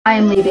I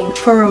am leaving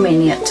for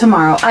Romania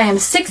tomorrow. I am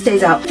 6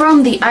 days out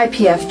from the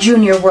IPF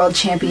Junior World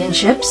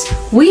Championships.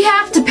 We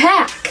have to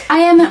pack. I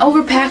am an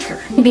overpacker.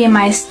 Maybe in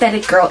my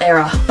aesthetic girl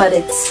era, but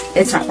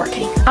it's not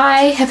working.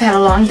 I have had a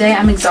long day.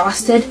 I'm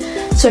exhausted.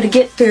 So to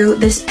get through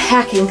this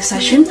packing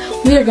session,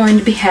 we are going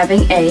to be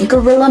having a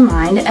Gorilla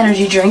Mind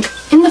energy drink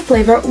in the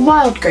flavor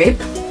Wild Grape.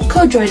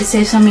 Code JOY to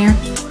save some of your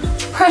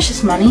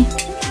precious money.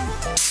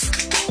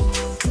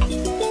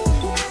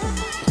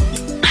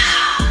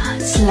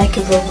 It's like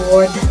a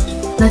reward.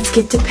 Let's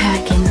get to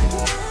packing.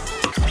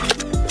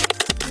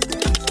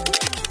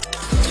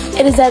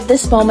 It is at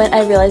this moment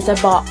I realized I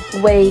bought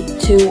way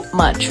too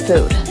much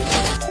food.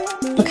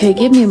 Okay,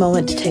 give me a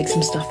moment to take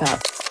some stuff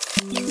out.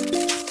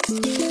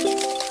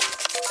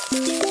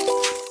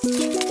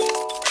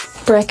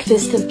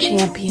 Breakfast of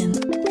champions.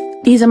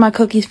 These are my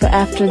cookies for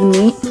after the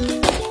meet.